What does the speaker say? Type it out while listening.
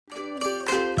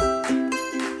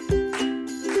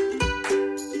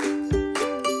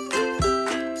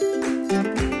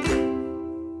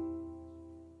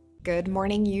Good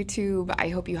morning, YouTube. I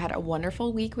hope you had a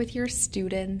wonderful week with your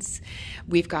students.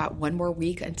 We've got one more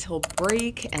week until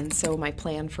break, and so my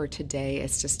plan for today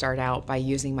is to start out by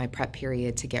using my prep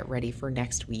period to get ready for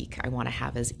next week. I want to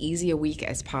have as easy a week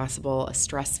as possible, a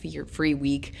stress-free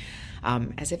week,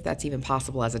 as if that's even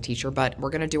possible as a teacher, but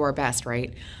we're going to do our best,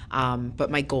 right?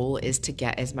 But my goal is to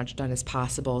get as much done as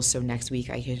possible so next week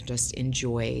I can just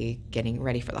enjoy getting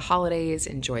ready for the holidays,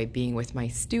 enjoy being with my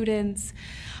students.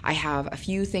 I have a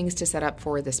few things to set up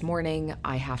for this morning.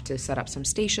 I have to set up some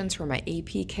stations for my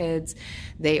AP kids.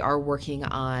 They are working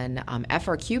on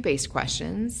FRQ-based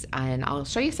questions, and I'll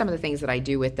show you some of the things that I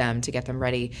do with them to get them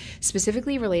ready,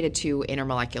 specifically related to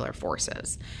intermolecular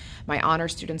forces. My honor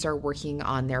students are working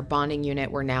on their bonding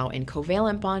unit. We're now in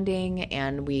covalent bonding,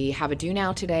 and we have a do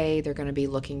now today. They're going to be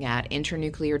looking at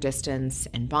internuclear distance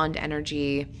and bond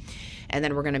energy. And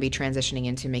then we're going to be transitioning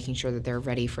into making sure that they're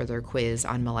ready for their quiz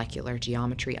on molecular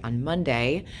geometry on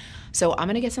Monday. So I'm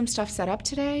going to get some stuff set up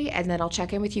today, and then I'll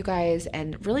check in with you guys.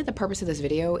 And really the purpose of this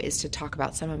video is to talk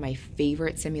about some of my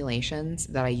favorite simulations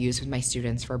that I use with my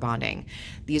students for bonding.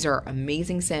 These are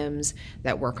amazing sims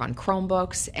that work on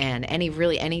Chromebooks and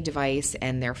any device,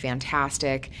 and they're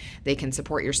fantastic. They can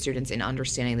support your students in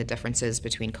understanding the differences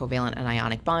between covalent and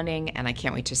ionic bonding, and I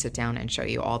can't wait to sit down and show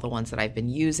you all the ones that I've been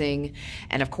using.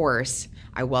 And of course,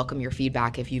 I welcome your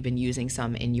feedback. If you've been using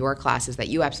some in your classes that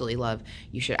you absolutely love,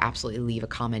 you should absolutely leave a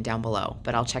comment down below.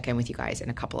 But I'll check in with you guys in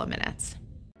a couple of minutes.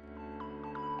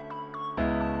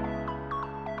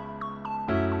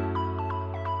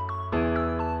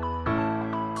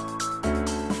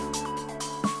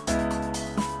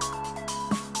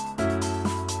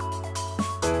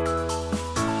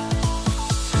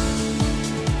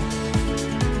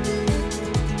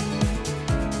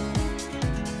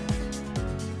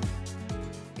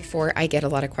 Before I get a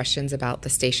lot of questions about the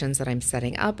stations that I'm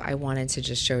setting up, I wanted to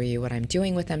just show you what I'm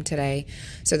doing with them today.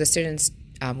 So the students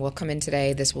will come in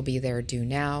today. This will be their do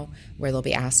now, where they'll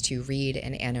be asked to read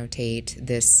and annotate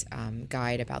this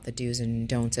guide about the do's and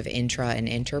don'ts of intra and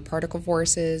interparticle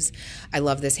forces. I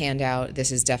love this handout.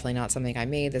 This is definitely not something I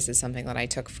made. This is something that I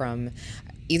took from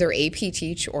either AP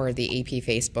Teach or the AP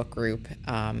Facebook group,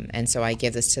 and so I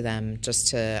give this to them just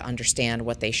to understand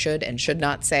what they should and should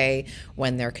not say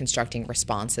when they're constructing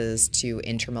responses to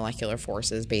intermolecular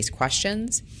forces based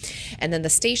questions. And then the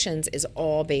stations is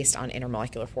all based on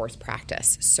intermolecular force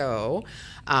practice. So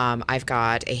I've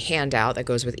got a handout that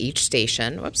goes with each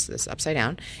station. Whoops, this is upside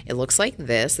down. It looks like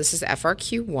this. This is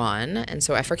FRQ1, and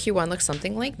so FRQ1 looks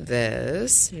something like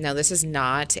this. Now this is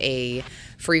not a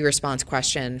free response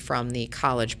question from the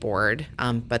College Board,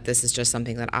 but this is just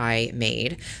something that I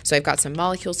made. So I've got some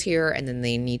molecules here, and then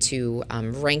they need to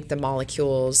rank the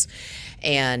molecules,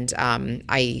 and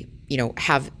I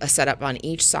have a setup on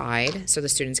each side so the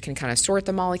students can kind of sort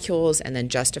the molecules and then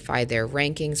justify their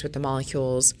rankings with the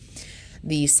molecules.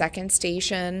 The second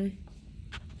station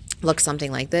looks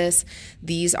something like this.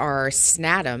 These are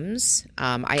SNATMs.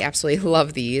 I absolutely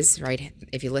love these, right?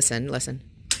 If you listen.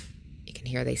 You can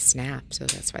hear they snap, so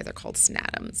that's why they're called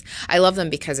SNATMs. I love them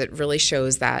because it really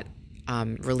shows that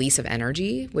release of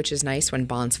energy, which is nice when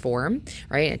bonds form,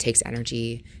 right? It takes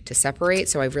energy to separate.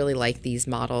 So I really like these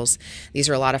models. These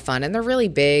are a lot of fun, and they're really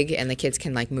big, and the kids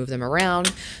can like move them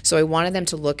around. So I wanted them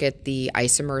to look at the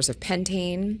isomers of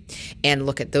pentane and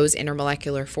look at those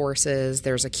intermolecular forces.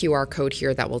 There's a QR code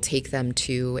here that will take them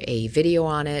to a video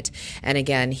on it. And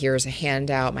again, here's a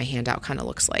handout. My handout kind of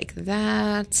looks like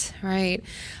that, right?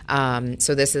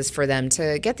 So this is for them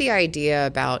to get the idea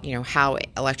about, how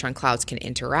electron clouds can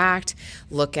interact.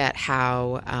 Look at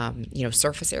how,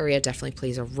 surface area definitely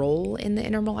plays a role in the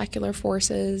intermolecular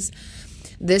forces.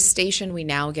 This station, we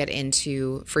now get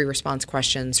into free response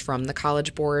questions from the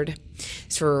College Board.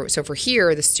 So for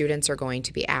here, the students are going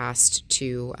to be asked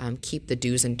to keep the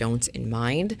do's and don'ts in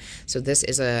mind. So this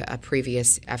is a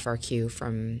previous FRQ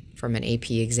from an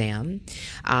AP exam.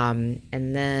 And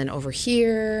then over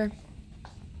here,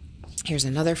 here's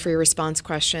another free response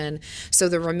question. So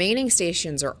the remaining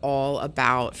stations are all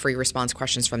about free response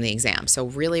questions from the exam. So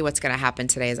really what's going to happen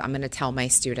today is I'm going to tell my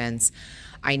students,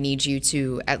 I need you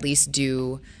to at least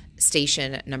do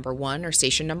station number 1 or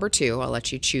station number 2. I'll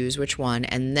let you choose which one.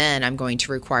 And then I'm going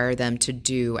to require them to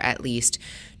do at least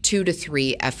 2 to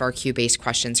 3 FRQ-based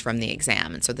questions from the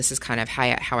exam. And so this is kind of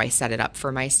how I set it up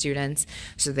for my students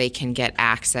so they can get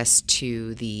access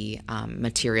to the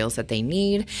materials that they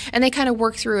need. And they kind of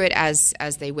work through it as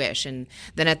they wish. And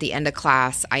then at the end of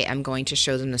class, I am going to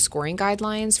show them the scoring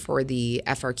guidelines for the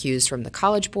FRQs from the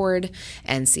College Board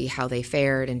and see how they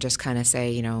fared and just kind of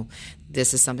say,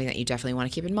 this is something that you definitely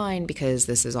want to keep in mind because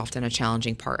this is often a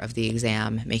challenging part of the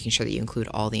exam, making sure that you include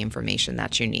all the information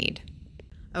that you need.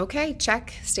 Okay,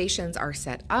 check. Stations are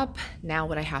set up. Now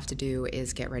what I have to do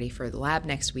is get ready for the lab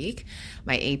next week.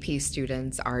 My AP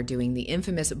students are doing the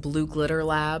infamous blue glitter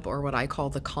lab, or what I call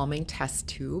the calming test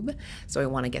tube. So I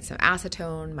want to get some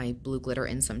acetone, my blue glitter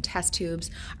in some test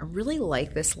tubes. I really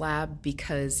like this lab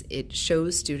because it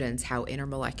shows students how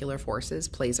intermolecular forces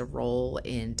plays a role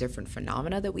in different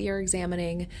phenomena that we are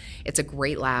examining. It's a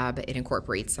great lab. It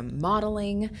incorporates some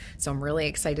modeling. So I'm really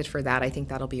excited for that. I think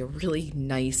that'll be a really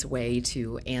nice way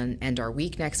to end our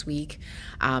week next week.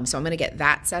 So I'm going to get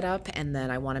that set up, and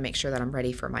then I want to make sure that I'm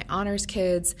ready for my honors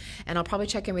kids, and I'll probably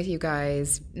check in with you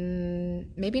guys,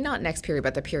 maybe not next period,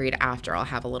 but the period after. I'll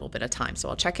have a little bit of time. So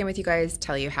I'll check in with you guys,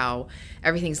 tell you how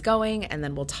everything's going, and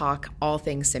then we'll talk all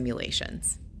things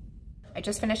simulations. I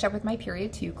just finished up with my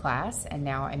period 2 class, and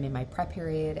now I'm in my prep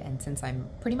period, and since I'm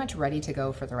pretty much ready to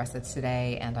go for the rest of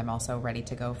today, and I'm also ready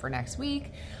to go for next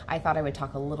week, I thought I would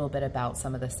talk a little bit about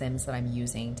some of the sims that I'm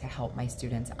using to help my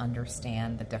students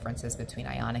understand the differences between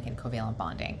ionic and covalent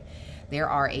bonding. There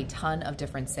are a ton of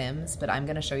different sims, but I'm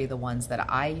going to show you the ones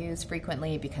that I use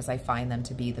frequently because I find them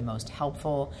to be the most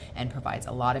helpful and provides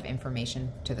a lot of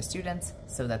information to the students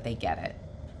so that they get it.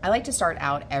 I like to start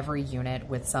out every unit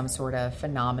with some sort of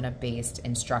phenomena-based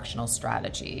instructional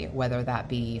strategy, whether that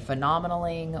be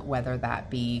phenomenaling, whether that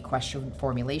be question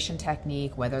formulation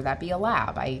technique, whether that be a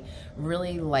lab. I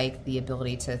really like the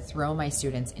ability to throw my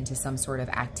students into some sort of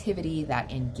activity that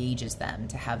engages them,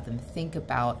 to have them think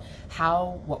about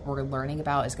how what we're learning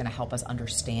about is going to help us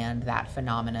understand that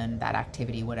phenomenon, that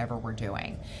activity, whatever we're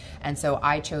doing. And so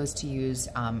I chose to use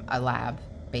a lab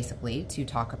basically to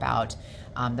talk about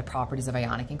the properties of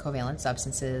ionic and covalent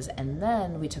substances, and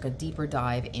then we took a deeper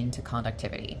dive into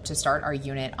conductivity. To start our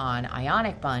unit on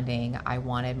ionic bonding, I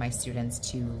wanted my students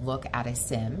to look at a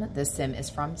sim. This sim is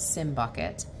from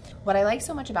SimBucket. What I like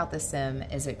so much about this sim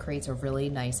is it creates a really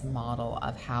nice model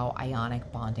of how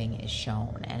ionic bonding is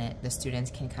shown, and the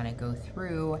students can kind of go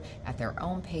through at their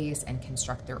own pace and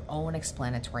construct their own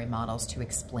explanatory models to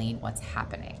explain what's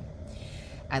happening.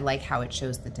 I like how it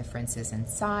shows the differences in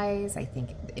size. I think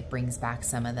it brings back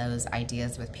some of those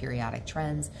ideas with periodic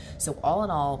trends. So all in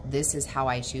all, this is how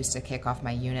I choose to kick off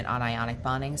my unit on ionic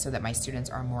bonding so that my students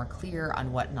are more clear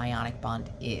on what an ionic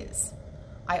bond is.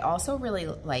 I also really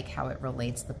like how it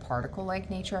relates the particle-like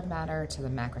nature of matter to the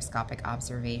macroscopic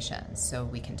observations. So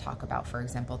we can talk about, for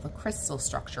example, the crystal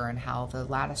structure and how the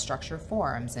lattice structure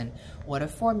forms and what a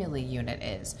formula unit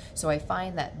is. So I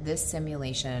find that this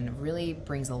simulation really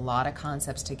brings a lot of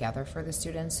concepts together for the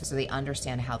students so they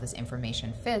understand how this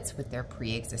information fits with their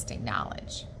pre-existing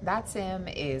knowledge. That sim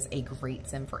is a great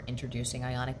sim for introducing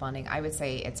ionic bonding. I would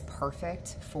say it's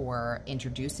perfect for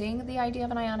introducing the idea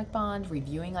of an ionic bond,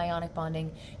 reviewing ionic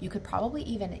bonding. You could probably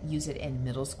even use it in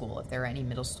middle school. If there are any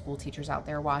middle school teachers out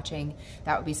there watching,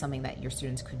 that would be something that your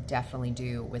students could definitely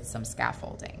do with some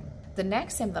scaffolding. The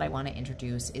next sim that I want to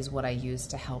introduce is what I use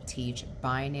to help teach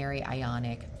binary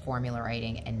ionic formula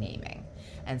writing and naming.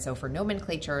 And so for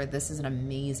nomenclature, this is an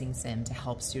amazing sim to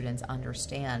help students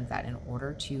understand that in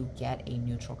order to get a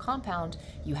neutral compound,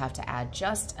 you have to add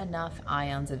just enough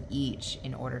ions of each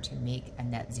in order to make a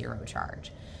net zero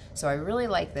charge. So I really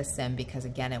like this sim because,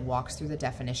 again, it walks through the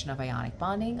definition of ionic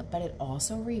bonding, but it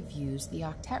also reviews the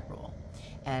octet rule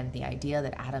and the idea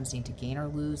that atoms need to gain or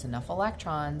lose enough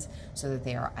electrons so that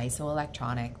they are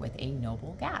isoelectronic with a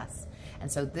noble gas.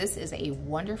 And so this is a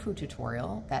wonderful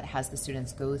tutorial that has the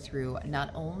students go through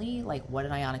not only like what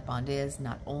an ionic bond is,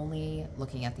 not only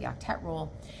looking at the octet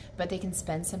rule, but they can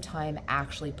spend some time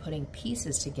actually putting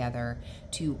pieces together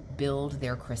to build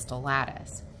their crystal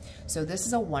lattice. So this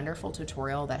is a wonderful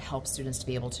tutorial that helps students to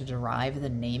be able to derive the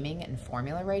naming and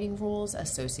formula writing rules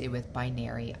associated with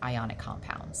binary ionic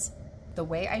compounds. The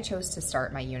way I chose to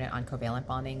start my unit on covalent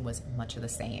bonding was much of the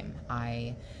same.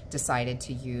 I decided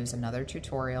to use another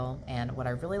tutorial, and what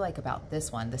I really like about this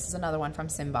is another one from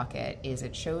SimBucket, is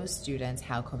it shows students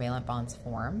how covalent bonds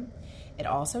form. It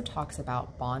also talks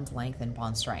about bond length and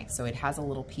bond strength. So it has a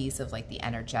little piece of like the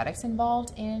energetics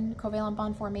involved in covalent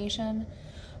bond formation.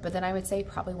 But then I would say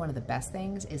probably one of the best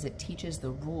things is it teaches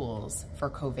the rules for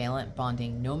covalent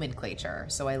bonding nomenclature.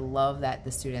 So I love that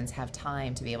the students have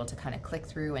time to be able to kind of click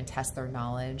through and test their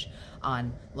knowledge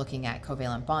on looking at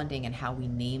covalent bonding and how we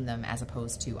name them as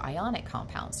opposed to ionic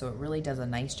compounds. So it really does a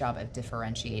nice job of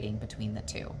differentiating between the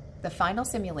two. The final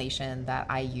simulation that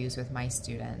I use with my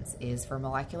students is for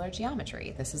molecular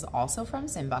geometry. This is also from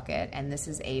SimBucket, and this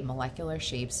is a molecular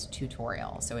shapes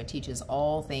tutorial. So it teaches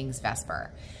all things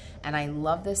VSEPR. And I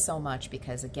love this so much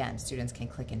because, again, students can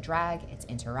click and drag, it's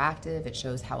interactive, it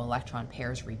shows how electron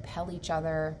pairs repel each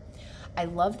other. I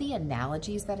love the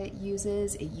analogies that it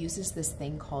uses. It uses this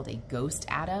thing called a ghost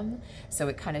atom, so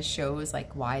it kind of shows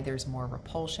like why there's more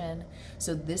repulsion.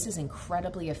 So this is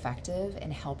incredibly effective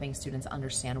in helping students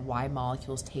understand why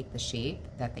molecules take the shape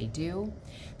that they do.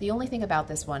 The only thing about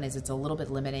this one is it's a little bit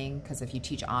limiting, because if you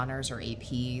teach honors or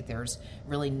AP, there's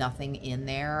really nothing in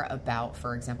there about,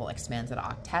 for example, expanded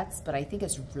octets, but I think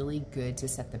it's really good to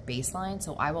set the baseline.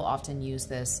 So I will often use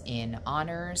this in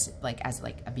honors, like as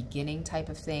like a beginning type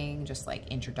of thing, just like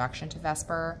introduction to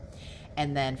Vesper.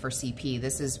 And then for CP,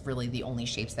 this is really the only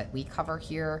shapes that we cover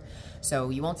here. So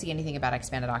you won't see anything about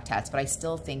expanded octets, but I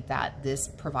still think that this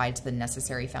provides the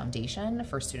necessary foundation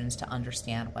for students to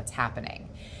understand what's happening.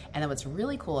 And then what's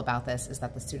really cool about this is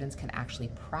that the students can actually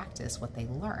practice what they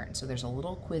learn. So there's a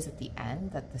little quiz at the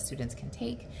end that the students can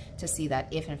take to see that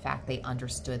if in fact they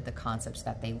understood the concepts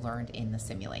that they learned in the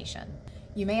simulation.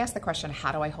 You may ask the question,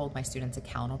 how do I hold my students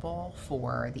accountable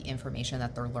for the information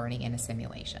that they're learning in a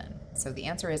simulation? So the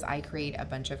answer is I create a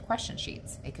bunch of question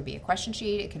sheets. It could be a question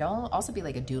sheet, it could also be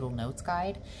like a doodle notes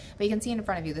guide, but you can see in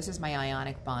front of you, this is my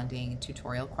ionic bonding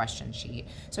tutorial question sheet.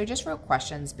 So I just wrote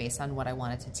questions based on what I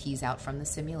wanted to tease out from the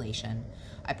simulation.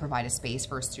 I provide a space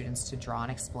for students to draw an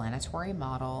explanatory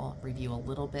model, review a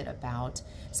little bit about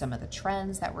some of the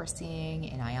trends that we're seeing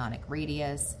in ionic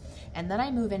radius, and then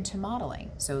I move into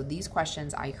modeling. So these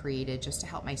questions I created just to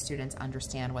help my students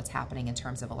understand what's happening in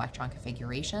terms of electron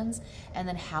configurations, and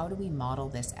then how do we model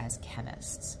this as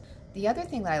chemists. The other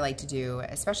thing that I like to do,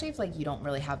 especially if like you don't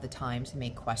really have the time to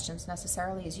make questions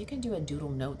necessarily, is you can do a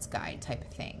doodle notes guide type of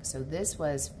thing. So this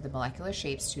was the molecular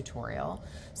shapes tutorial.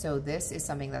 So this is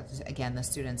something that, again, the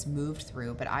students moved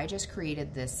through, but I just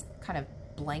created this kind of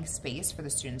blank space for the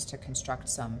students to construct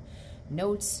some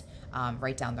notes,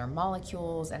 write down their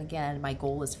molecules, and again, my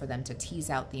goal is for them to tease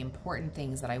out the important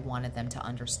things that I wanted them to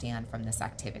understand from this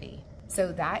activity.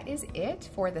 So that is it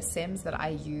for the sims that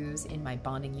I use in my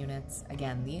bonding units.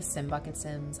 Again, these SimBucket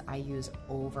sims I use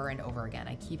over and over again.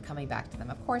 I keep coming back to them.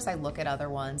 Of course, I look at other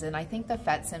ones, and I think the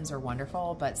PhET sims are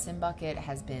wonderful, but SimBucket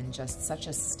has been just such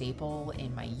a staple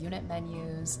in my unit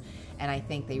menus, and I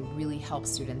think they really help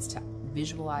students to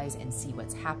visualize and see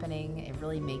what's happening. It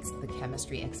really makes the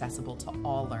chemistry accessible to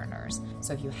all learners.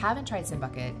 So if you haven't tried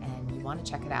SimBucket and you want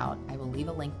to check it out, I will leave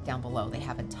a link down below. They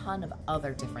have a ton of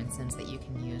other different sims that you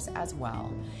can use as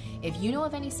well. If you know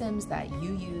of any sims that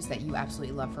you use that you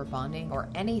absolutely love for bonding or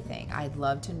anything, I'd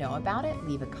love to know about it.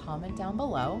 Leave a comment down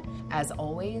below. As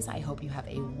always, I hope you have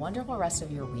a wonderful rest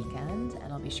of your weekend,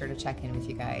 and I'll be sure to check in with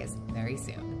you guys very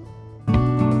soon.